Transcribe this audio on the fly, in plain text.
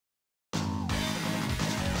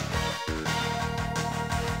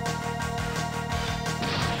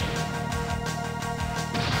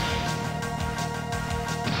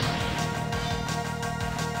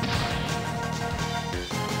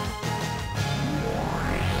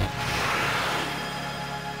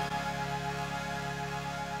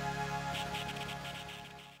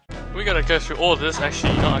we gotta go through all this.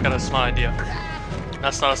 Actually, you know, I got a smart idea.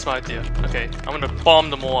 That's not a smart idea. Okay, I'm gonna bomb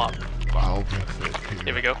them all up.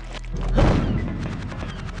 Here we go.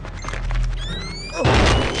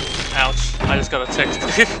 Ouch, I just got a text.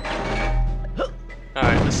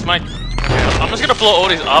 Alright, this might... Okay, I'm just gonna blow all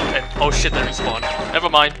these up and... Oh shit, they respawn. Never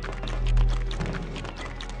mind.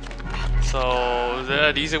 So, is there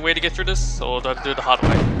an easy way to get through this? Or do I do it the hard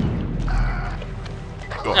way?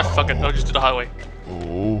 Yeah, fuck it, I'll just do the hard way.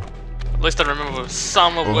 At least I remember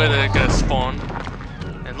some of where they're gonna spawn.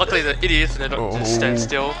 And luckily they're idiots and they don't just stand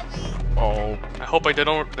still. I hope they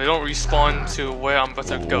don't respawn to where I'm about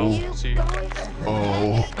to go. See.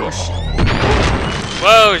 Oh shit.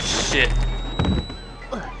 Whoa shit.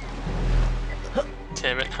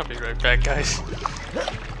 Damn it, I'll be right back, guys.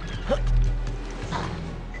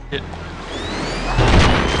 Hit.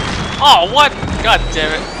 Oh, what? God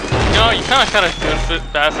damn it. You know, you kinda feel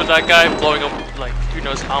bad for that guy blowing up, like, who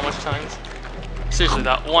knows how much times. Seriously,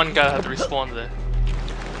 that one guy had to respawn there.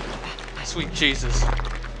 Sweet Jesus.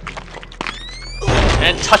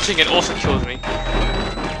 And touching it also kills me.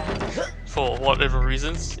 For whatever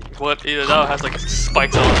reasons. Either that or has, like,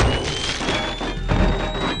 spikes on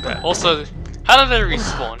it. Also, how did they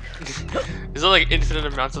respawn? Is there, like, infinite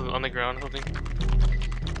amounts of them on the ground or something?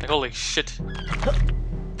 Like, holy shit.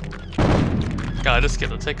 God, this game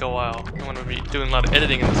will take a while. I'm gonna be doing a lot of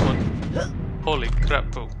editing in this one. Holy crap,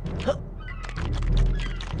 boo.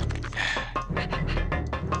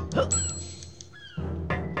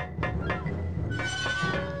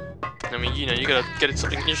 I mean, you know, you gotta get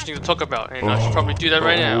something interesting to talk about, and I should probably do that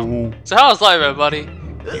right now. So how's life, everybody?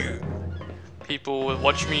 People will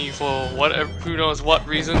watch me for whatever, who knows what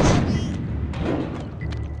reasons.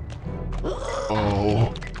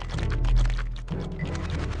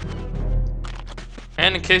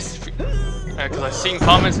 And in case, because I've seen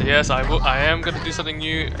comments, yes, I am gonna do something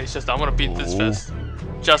new. It's just I'm gonna beat this first,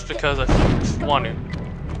 just because I want to.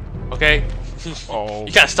 Okay,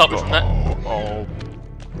 you can't stop me from that.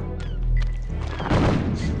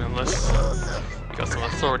 Unless you got some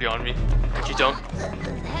authority on me, which you don't.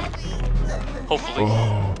 Hopefully.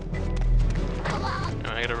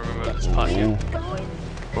 I gotta remember this part here.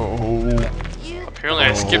 Apparently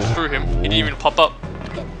I skipped through him. He didn't even pop up.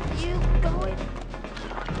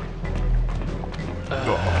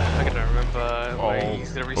 I gotta remember where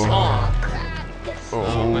he's gonna respawn. So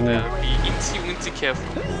I'm gonna be incy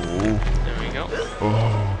careful. There we go.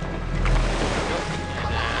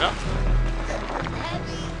 And up.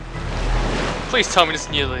 Please tell me this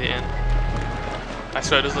is near the end. I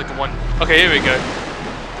swear there's like one. Okay, here we go.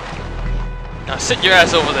 Now sit your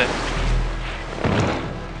ass over there.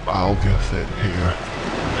 I'll get it here.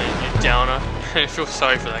 Man, you downer. I feel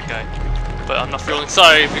sorry for that guy. But I'm not feeling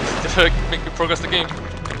sorry if it's gonna make me progress the game.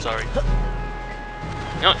 I'm sorry.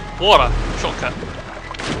 You know, water. Shortcut.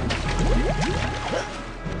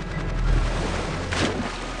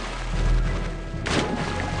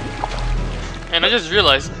 And I just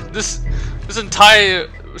realized this entire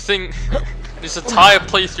thing, this entire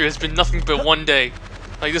playthrough has been nothing but one day.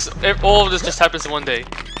 Like this, all of this just happens in one day.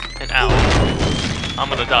 And ow, I'm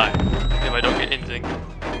gonna die if I don't get anything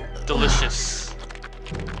delicious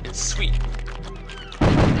and sweet.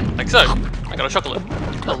 Like so. I got a chocolate.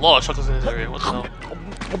 There's a lot of chocolates in this area. What the hell?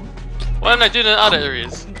 Why didn't I do that in other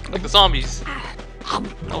areas? Like the zombies.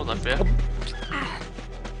 That was unfair.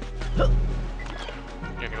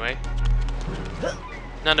 Anyway.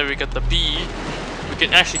 Now that we got the bee, we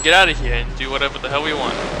can actually get out of here and do whatever the hell we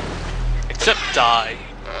want. Except die.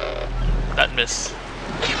 That missed.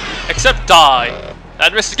 Except die.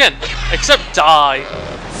 That missed again. Except die.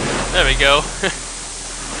 There we go.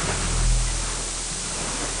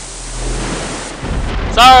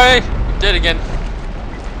 Sorry! Did again.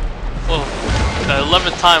 Well, the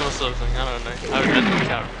 11th time or something. I don't know. I haven't been to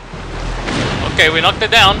count. Okay, we knocked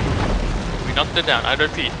it down. We knocked it down. I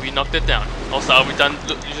repeat, we knocked it down. Also, are we done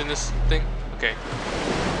using this thing? Okay.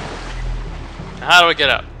 Now, how do I get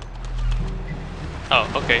out? Oh,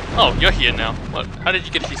 okay. Oh, you're here now. What? How did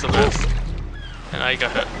you get here so fast? And now you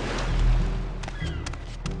got hurt.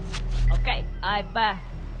 Okay, I've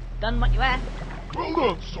done what you asked. Hold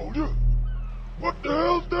on, soldier. What the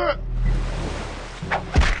hell's that?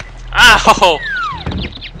 Ow!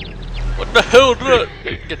 What the hell is that?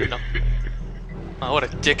 Get me now. Oh, what a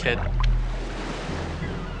dickhead.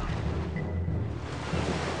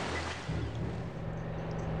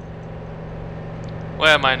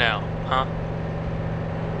 Where am I now? Huh?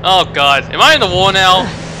 Oh god, am I in the war now?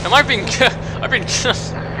 Am I being I've been sucked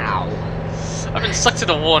to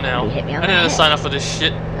the war now. I didn't sign up for this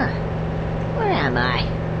shit. Where am I?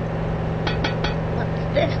 What's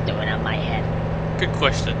this doing on my head? Good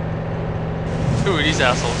question. Who are these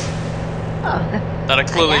assholes? Oh, That are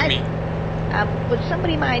clearly hi, me. guys. Would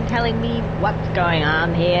somebody mind telling me what's going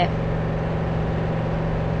on here?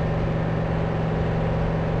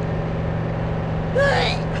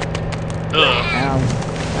 Ugh.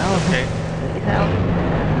 Oh, Okay. please help.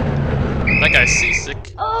 That guy's seasick.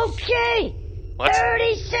 Okay. What?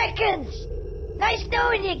 30 seconds. Nice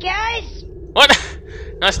knowing you guys. What?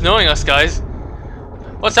 Nice knowing us, guys.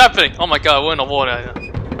 What's happening? Oh my god, we're in the water.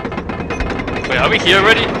 Wait, are we here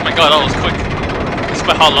already? Oh my god, that was quick.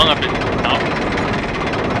 Despite how long I've been out.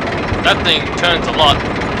 That thing turns a lot.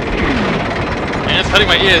 Man, it's hurting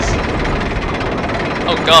my ears.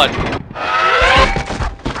 Oh god.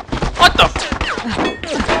 What the f-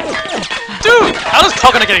 Dude! How is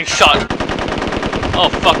Conker getting shot? Oh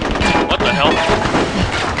fuck. What the hell?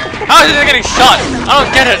 How is he getting shot? I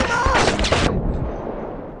don't get it!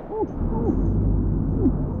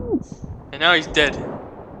 And now he's dead.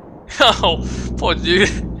 Oh, poor dude.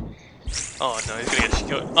 Oh no, he's gonna get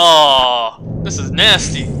killed. Oh, this is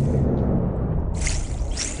nasty.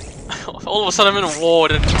 All of a sudden I'm in a war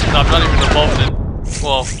and I'm not even involved in.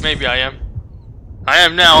 Well, maybe I am. I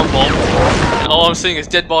am now involved. And all I'm seeing is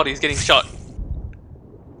dead bodies getting shot.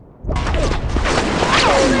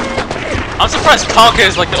 I'm surprised Conker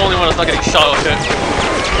is like the only one that's not getting shot or hit.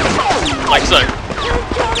 Like so.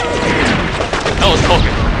 That was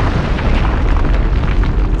Conker.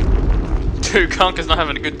 Dude, Conker's not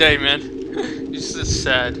having a good day, man. He's just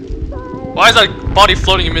sad. Why is that body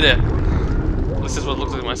floating in midair? This is what it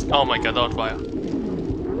looks like. Oh my god, that was fire.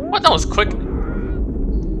 What? That was quick.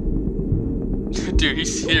 Dude,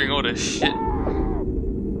 he's hearing all this shit.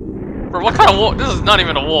 Bro, what kind of war? This is not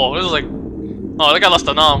even a war. This is like... Oh, that guy lost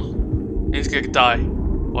an arm. And he's gonna die.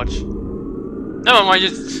 Watch. Never mind,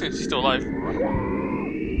 he's still alive.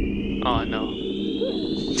 Oh no.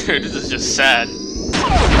 Dude, this is just sad.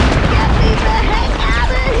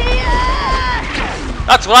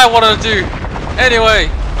 That's what I wanted to do! Anyway,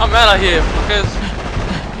 I'm out of here, because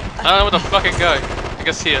I don't know where the fucking go. I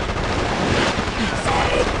guess here.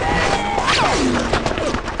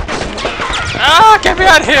 Ah, get me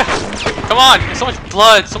out of here! Come on, there's so much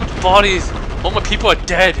blood, so much bodies. All my people are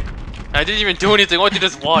dead. I didn't even do anything, all I did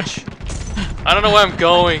is watch. I don't know where I'm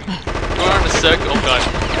going. Going around in a circle. Oh god.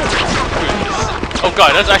 Oh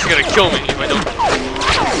god, that's actually gonna kill me if I don't.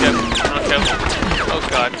 Yeah, I'm not careful. Oh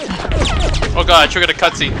god. Oh god, I triggered a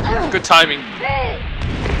cutscene. Good timing. Hey!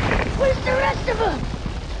 Where's the rest of them?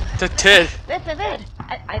 The dead. This is it.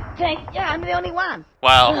 I think, yeah, I'm the only one.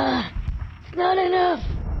 Wow. It's not enough.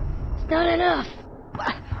 It's not enough.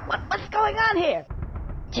 What's going on here?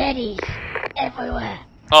 Teddies everywhere.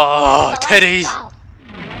 Oh, teddies.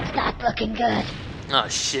 It's not looking good. Oh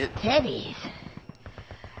shit. Teddies.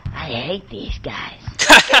 I hate these guys.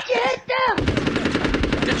 Get your head down.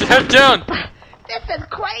 Get your head down. This is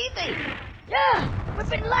crazy. Yeah, we've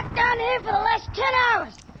been locked down here for the last 10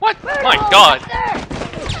 hours. What? My god.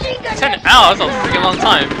 10 hours? That's a freaking long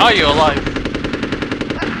time. How are you alive?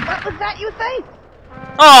 What was that you say?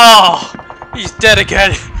 Oh, he's dead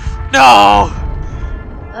again. No.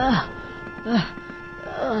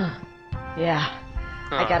 Yeah.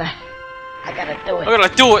 I gotta do it. I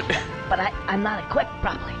gotta do it. But I'm not equipped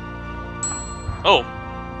properly. Oh.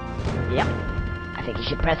 Yep. I think you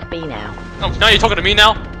should press B now. Oh, now you're talking to me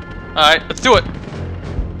now? Alright, let's do it.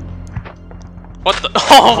 What the?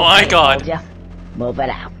 Oh my god. Move it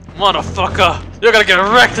out. Motherfucker. You're gonna get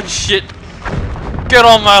wrecked and shit. Get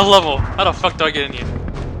on my level. How the fuck do I get in here?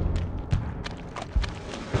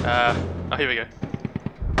 Oh, here we go.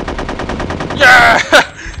 Yeah!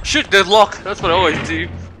 Shoot deadlock. That's what I always do.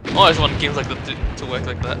 I always want games like that to work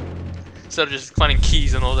like that. Instead of just finding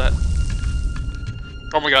keys and all that.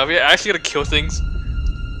 Oh my god, we actually gotta kill things.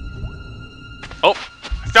 Oh,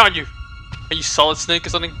 I found you. Are you Solid Snake or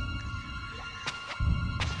something?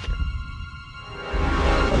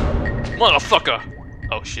 Motherfucker!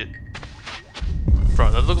 Oh shit.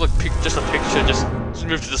 Bro, that looked like just a picture. Just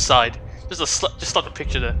move to the side. Just stop the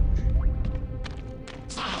picture there.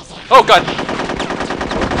 Oh god!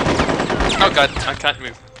 Oh god, I can't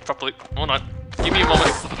move properly. Hold on. Give me a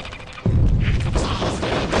moment.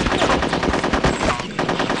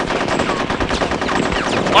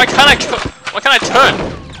 Why can't I turn?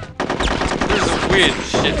 This is weird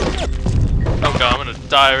shit. Oh god, I'm gonna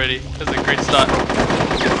die already. This is a great start.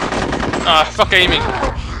 Ah, fuck aiming.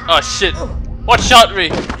 Oh shit. What shot me?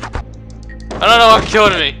 I don't know what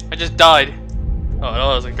killed me. I just died. Oh, that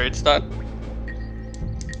was a great start.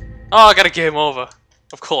 Oh, I got a game over.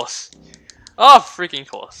 Of course. Oh, freaking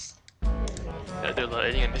course. Gotta do a lot of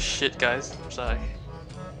editing on this shit, guys. I'm sorry.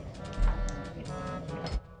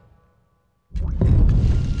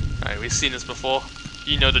 Alright, Alright, we've seen this before.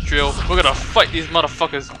 You know the drill. We're gonna fight these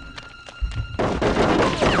motherfuckers.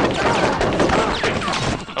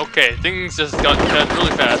 Okay, things just got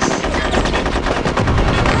really fast.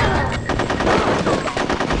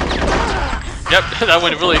 Yep, that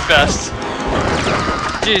went really fast.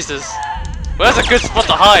 Jesus. Well, that's a good spot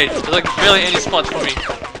to hide. There's like barely any spots for me.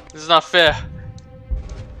 This is not fair.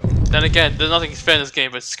 Then again, there's nothing fair in this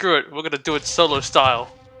game, but screw it. We're gonna do it solo style.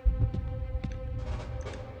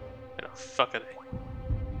 Where the fuck are they?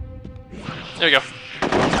 There we go.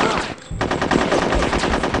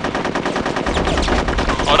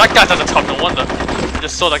 Oh, that guy's at the top, no wonder. I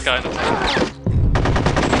just saw that guy in the top.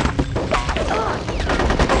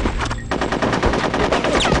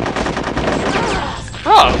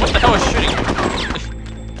 Oh, what the hell is shooting?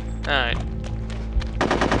 Alright.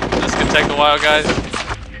 This could take a while, guys.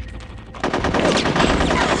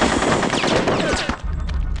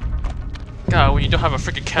 God, when you don't have a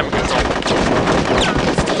freaking camera control.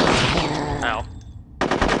 Ow.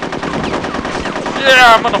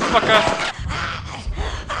 Yeah, motherfucker!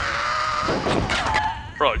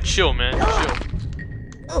 Bro, chill, man.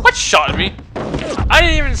 Chill. What shot at me? I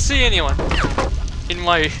didn't even see anyone in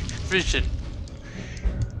my vision.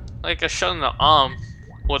 Like a shot in the arm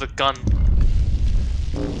with a gun.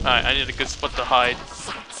 Alright, I need a good spot to hide.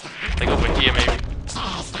 Like over here, maybe.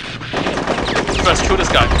 First, kill this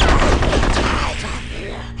guy.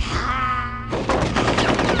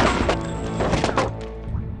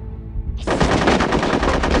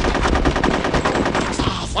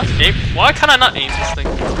 What? Aim? Why can't I not aim this thing?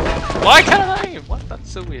 Why can't I not aim? What? That's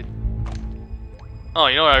so weird. Oh,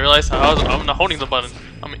 you know what I realized? I'm not holding the button.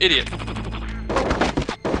 I'm an idiot.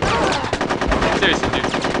 Seriously, dude.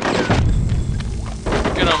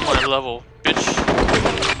 Get on my level, bitch.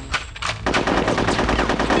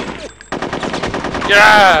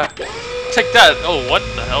 Yeah! Take that! Oh, what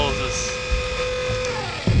the hell is this?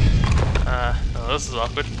 Oh, this is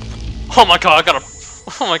awkward. Oh my god, I got a...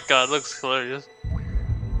 Oh my god, it looks hilarious.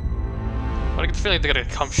 I get the feeling they're gonna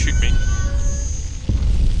come shoot me.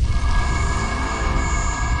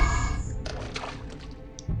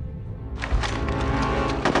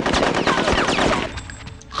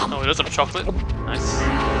 Oh, it does have chocolate. Nice.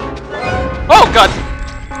 Oh god!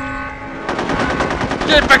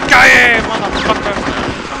 Get back guy, motherfucker!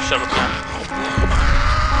 Oh, shut up, man.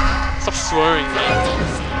 Stop swearing, man.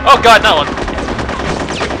 Oh god, that one!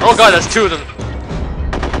 Oh god, there's two of them.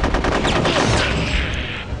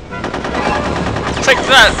 Take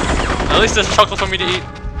that! At least there's chocolate for me to eat.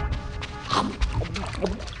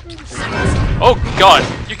 Oh god,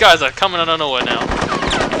 you guys are coming out of nowhere now.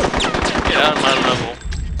 Get out of my level.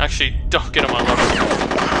 Actually, don't get on my level.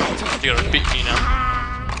 You're gonna beat me now.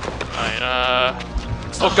 Alright,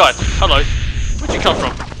 oh god, hello. Where'd you come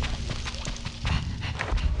from?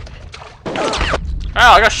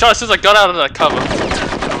 Ow, I got shot as soon as I got out of that cover.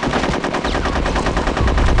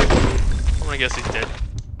 I'm gonna guess he's dead.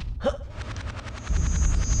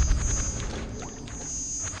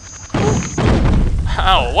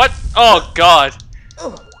 Ow, what? Oh god.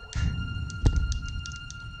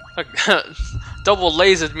 Double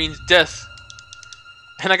lasered means death.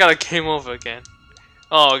 And I got a game over again.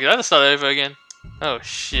 Oh, okay, that's not over again. Oh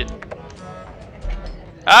shit.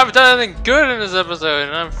 I haven't done anything good in this episode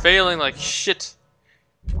and I'm failing like shit.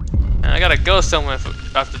 And I gotta go somewhere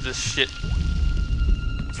after this shit.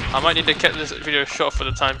 I might need to cut this video short for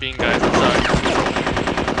the time being, guys. I'm sorry.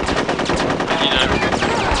 But, you know.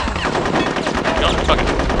 Oh, fuck it.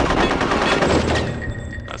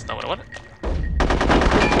 That's not what I wanted.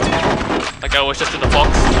 That guy was just in the box.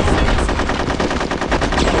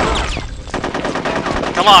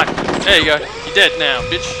 Come on! There you go. You're dead now,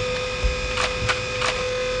 bitch.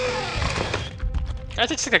 I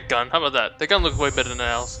just take a gun. How about that? The gun looks way better than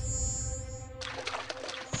ours.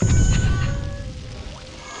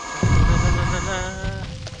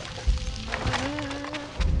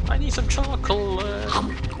 I need some chocolate.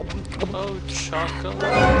 Oh, chocolate.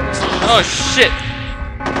 Oh, shit!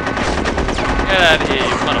 Get out of here, you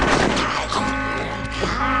motherfucker.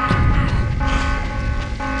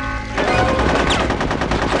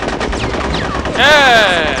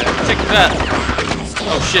 Yeah! Take that!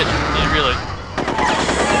 Oh shit, yeah, really.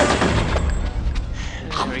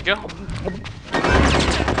 There we go.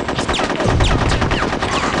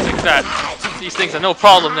 Take that. These things are no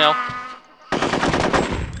problem now.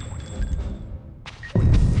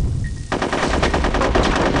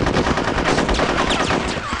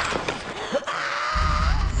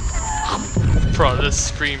 Bro, this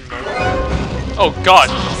scream though. Oh god!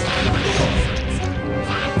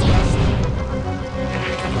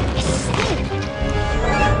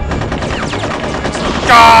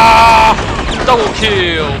 Ah! Double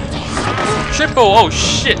kill! Triple! Oh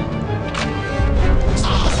shit!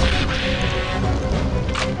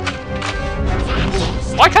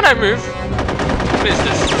 Why can't I move? What is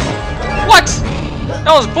this? What?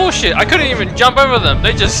 That was bullshit. I couldn't even jump over them.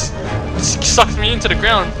 They just sucked me into the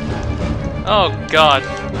ground. Oh god.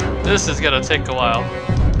 This is gonna take a while.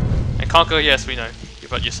 And Conker, yes, we know.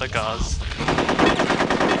 About your cigars.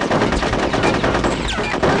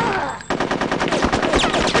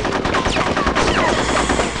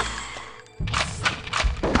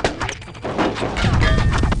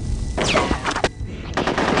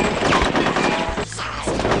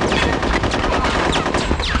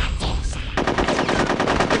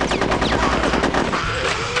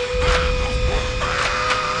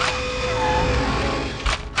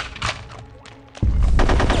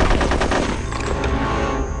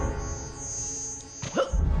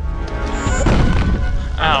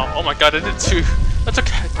 Ow, oh my god, I did two. I took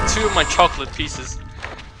 2 of my chocolate pieces.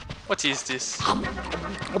 What is this?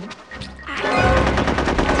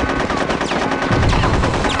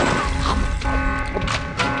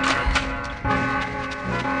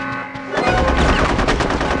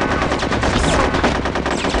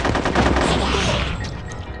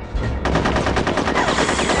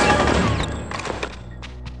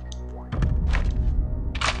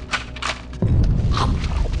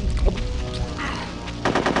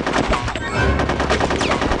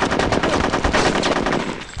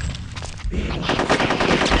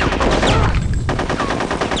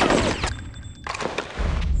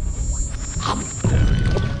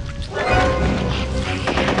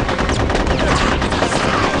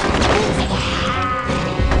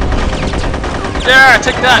 Yeah,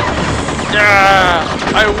 take that! Yeah!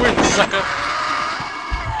 I win, sucker!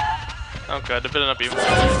 Oh god, there better not be more.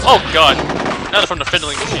 Oh god! Now they're from the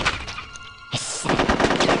fiddling machine.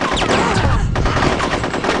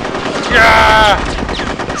 Yeah!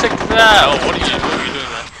 Take that! Oh, what are you doing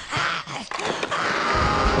there?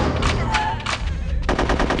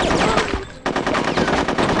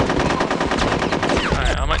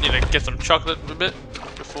 Alright, I might need to get some chocolate a bit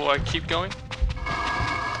before I keep going.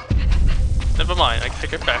 Never mind, I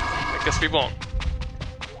take it back. I guess we won't.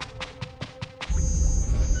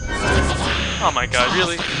 Oh my god,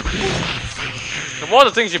 really? And what are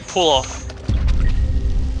the things you pull off?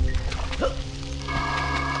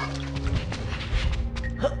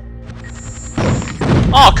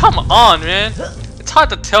 Oh, come on, man! It's hard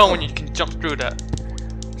to tell when you can jump through that.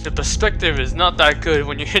 The perspective is not that good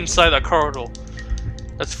when you're inside a corridor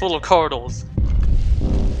that's full of corridors.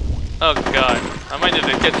 Oh god, I might need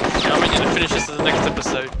to finish this in the next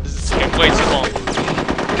episode. This is taking way too long.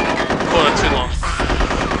 Or too long.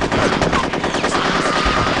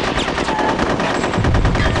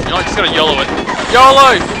 You know, I just gotta YOLO it.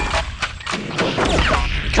 YOLO!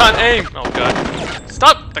 You can't aim! Oh god.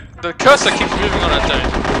 Stop! The cursor keeps moving on its own.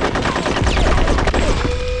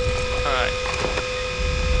 Alright.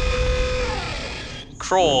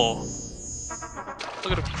 Crawl.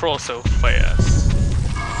 Look at him crawl so fast.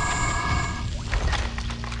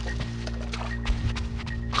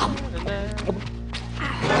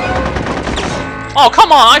 Oh,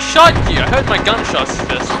 come on, I shot you! I heard my gunshots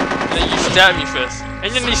first. And then you stabbed me first.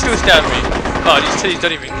 And then you still stabbed me. Oh, these titties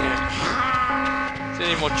don't even care. Is there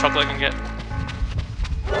any more chocolate I can get?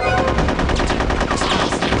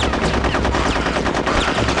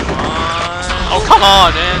 Oh, come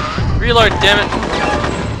on, man! Reload, damn it!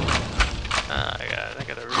 Ah, I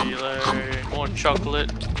gotta reload. More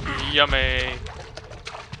chocolate. Yummy.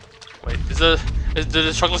 Wait, do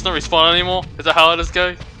the chocolates not respawn anymore? Is that how it is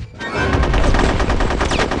going?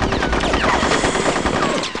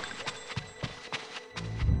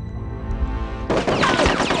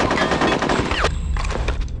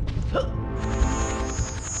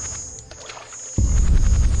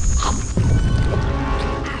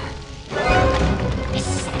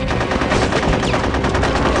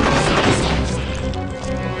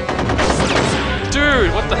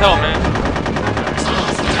 Dude, what the hell, man?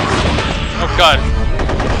 Oh god.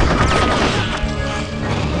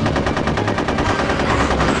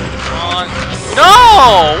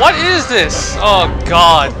 No! What is this? Oh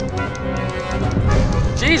god.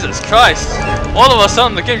 Jesus Christ. All of a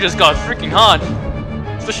sudden the game just got freaking hard.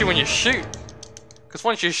 Especially when you shoot. Because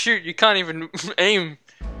once you shoot, you can't even aim.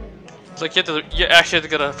 It's like you actually have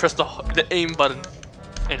to press the aim button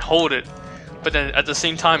and hold it. But then at the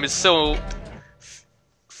same time it's so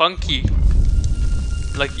funky.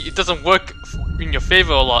 Like it doesn't work in your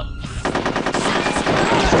favor a lot. You're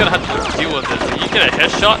just gonna have to deal with it. Like, you get a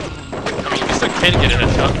headshot. I mean, you still can get a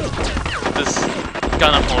headshot. This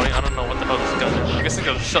gun I'm holding, I don't know what the hell this gun is. I guess it's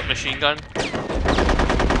got a shot machine gun.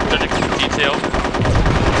 aesthetic detail.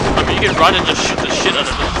 I mean, you can run and just shoot the shit out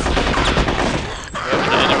of it. Yeah,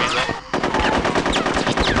 the enemies though.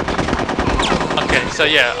 Okay, so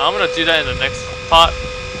yeah, I'm gonna do that in the next part.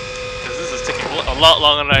 Because this is taking a lot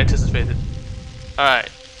longer than I anticipated. Alright,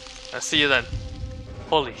 I'll see you then.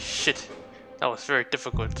 Holy shit, that was very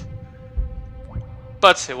difficult.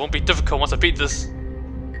 But it won't be difficult once I beat this.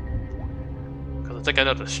 Because I think I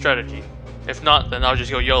know the strategy. If not, then I'll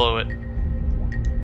just go YOLO it.